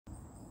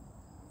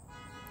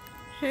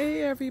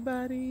Hey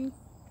everybody,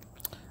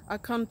 I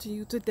come to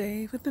you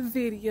today with a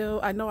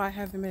video. I know I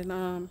haven't been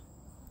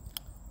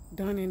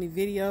done any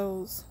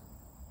videos.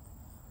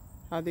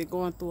 I've been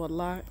going through a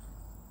lot,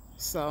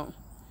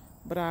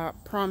 but I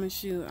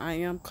promise you I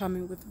am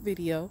coming with a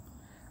video.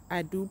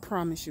 I do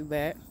promise you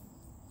that,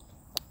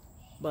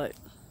 but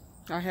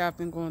I have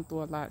been going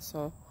through a lot,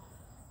 so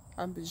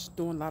I'm just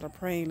doing a lot of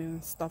praying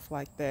and stuff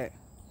like that.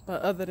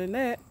 But other than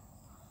that,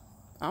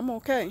 I'm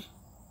okay.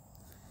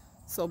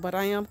 But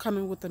I am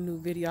coming with a new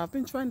video. I've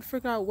been trying to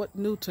figure out what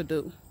new to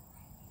do.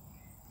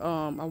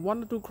 I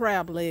want to do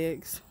crab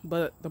legs,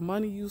 but the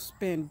money you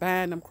spend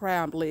buying them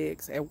crab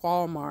legs at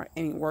Walmart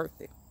ain't worth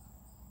it.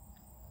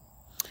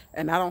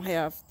 And I don't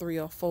have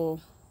 $300 or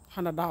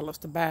 $400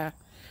 to buy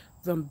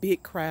them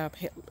big crab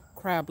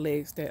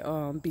legs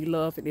that be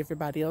loved and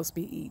everybody else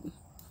be eating.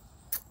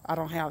 I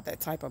don't have that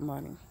type of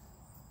money.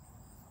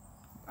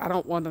 I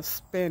don't want to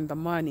spend the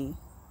money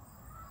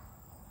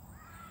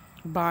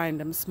buying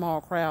them small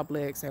crab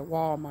legs at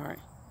Walmart.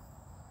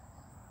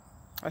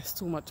 That's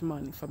too much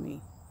money for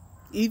me.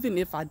 Even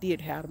if I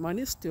did have the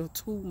money, it's still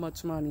too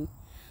much money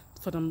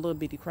for them little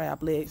bitty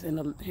crab legs,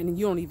 and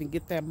you don't even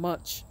get that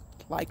much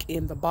like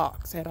in the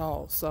box at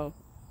all. So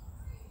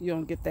you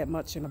don't get that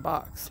much in the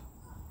box.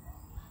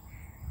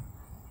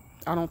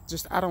 I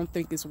don't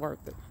think it's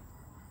worth it.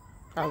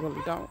 I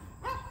really don't.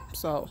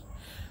 So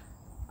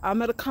I'm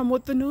gonna come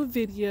with the new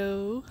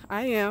video.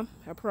 I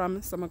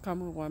promise I'm gonna come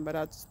with one, but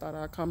I just thought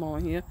I'd come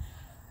on here,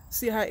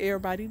 see how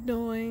everybody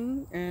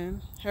doing and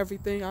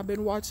everything. I've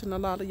been watching a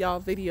lot of y'all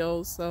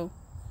videos, so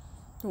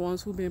the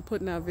ones who've been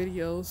putting out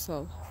videos,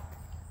 so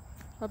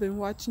I've been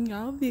watching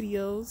y'all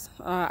videos.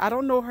 I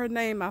don't know her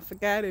name, I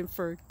forgot, and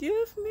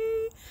forgive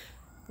me.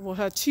 Well,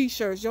 her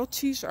t-shirts, your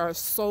t-shirts are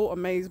so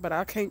amazing, but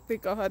I can't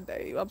think of her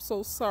name. I'm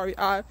so sorry.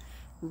 I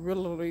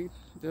really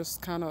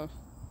just kind of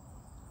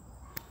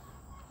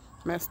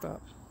messed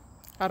up.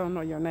 I don't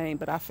know your name,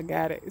 but I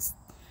forgot it.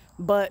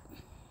 But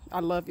I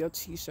love your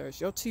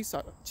t-shirts. Your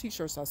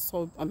t-shirts are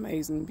so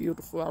amazing,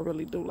 beautiful. I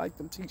really do like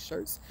them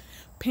t-shirts.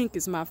 Pink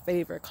is my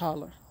favorite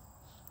color.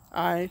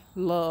 I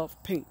love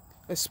pink,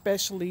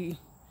 especially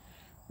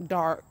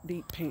dark,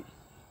 deep pink.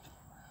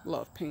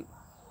 Love pink.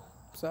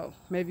 So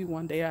maybe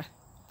one day,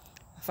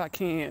 if I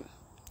can,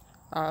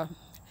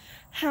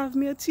 have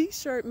me a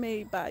t-shirt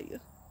made by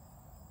you.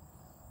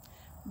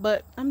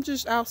 But I'm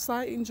just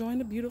outside enjoying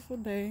a beautiful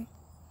day.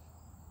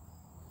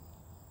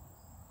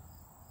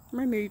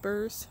 My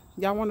neighbors.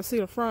 Y'all want to see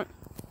the front?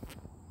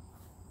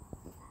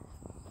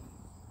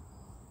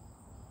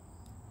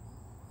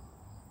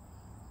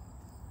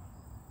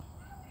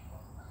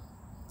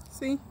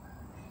 See?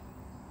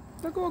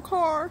 There go a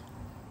car.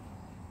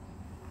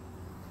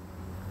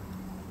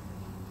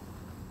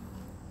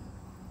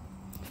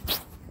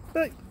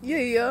 But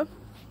yeah.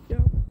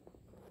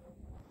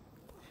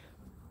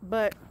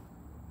 But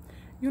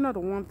you know,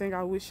 the one thing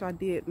I wish I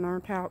did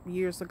learn how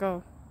years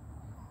ago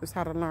is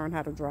how to learn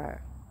how to drive.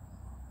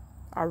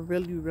 I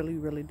really, really,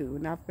 really do.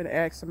 And I've been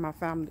asking my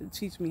family to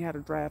teach me how to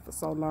drive for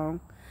so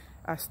long.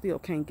 I still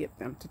can't get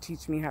them to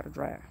teach me how to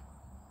drive.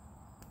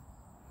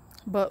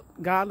 But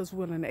God is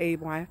willing and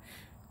able.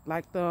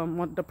 Like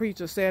what the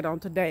preacher said on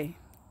today,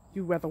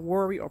 you rather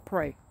worry or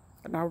pray.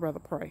 And I'd rather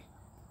pray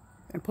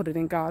and put it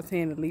in God's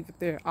hand and leave it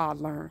there. I'll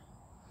learn.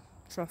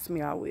 Trust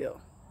me, I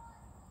will.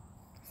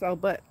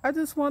 But I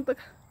just want to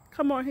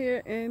come on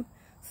here and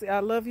say I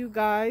love you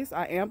guys.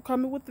 I am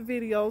coming with the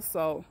video,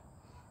 so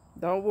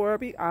don't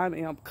worry. I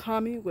am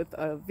coming with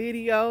a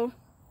video.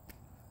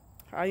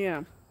 I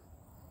am.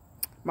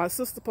 My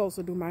sister supposed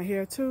to do my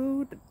hair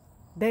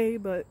today,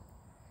 but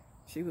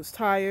she was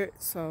tired,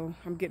 so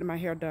I'm getting my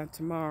hair done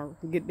tomorrow.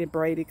 I'm getting it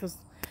braided because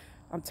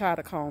I'm tired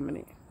of combing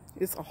it.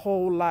 It's a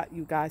whole lot,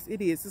 you guys.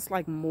 It is. It's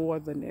like more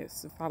than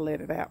this if I let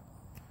it out.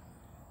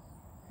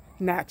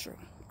 Natural.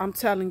 I'm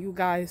telling you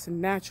guys,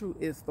 natural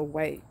is the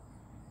way.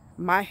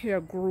 My hair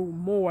grew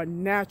more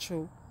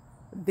natural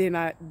than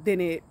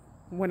it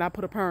when I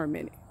put a perm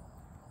in it.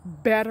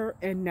 Better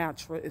and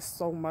natural is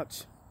so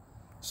much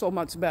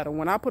better.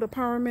 When I put a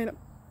perm in it,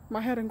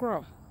 my hair didn't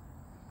grow.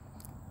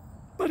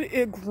 But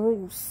it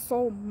grew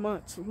so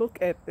much. Look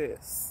at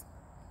this.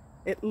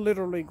 It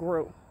literally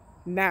grew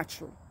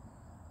natural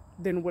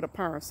than with a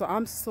perm. So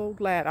I'm so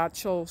glad I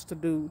chose to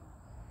do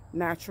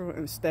natural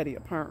instead of a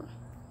perm.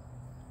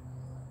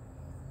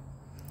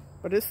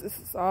 But this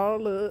is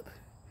all up.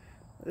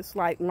 It's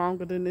like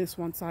longer than this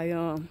once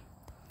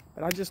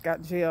but I just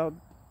got gelled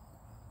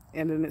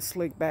and then it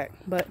slicked back.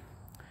 But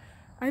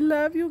I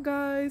love you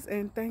guys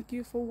and thank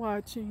you for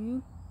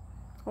watching.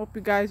 Hope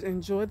you guys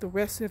enjoy the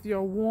rest of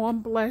your warm,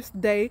 blessed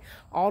day.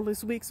 All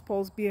this week's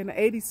supposed to be in the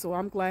 80s, so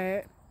I'm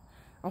glad.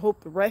 I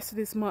hope the rest of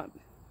this month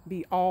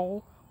be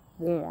all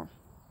warm.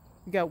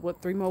 We got,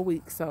 what, 3 more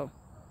weeks, so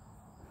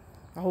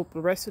I hope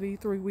the rest of these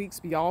 3 weeks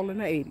be all in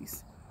the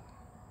 80s.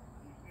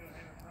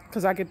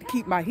 Because I get to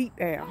keep my heat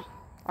down.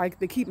 I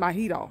get to keep my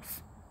heat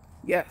off.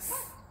 Yes.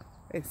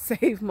 And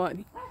save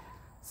money.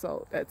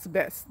 So that's the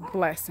best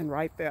blessing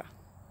right there.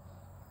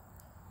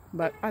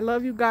 But I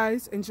love you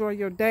guys. Enjoy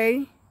your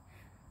day.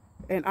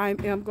 And I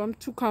am going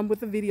to come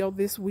with a video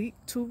this week,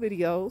 2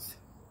 videos.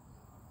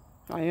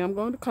 I am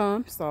going to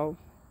come, so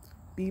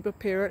be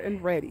prepared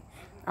and ready.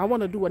 I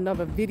want to do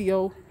another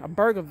video, a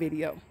burger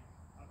video,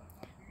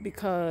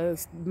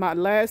 because my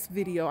last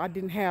video I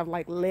didn't have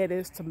like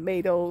lettuce,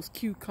 tomatoes,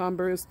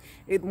 cucumbers.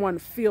 It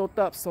wasn't filled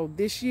up. So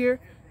this year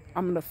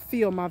I'm gonna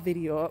fill my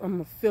video up. I'm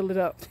gonna fill it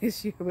up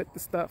this year with the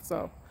stuff.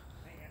 So,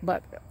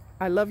 but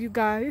I love you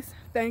guys.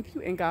 Thank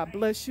you, and God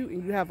bless you,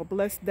 and you have a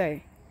blessed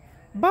day.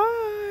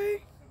 Bye.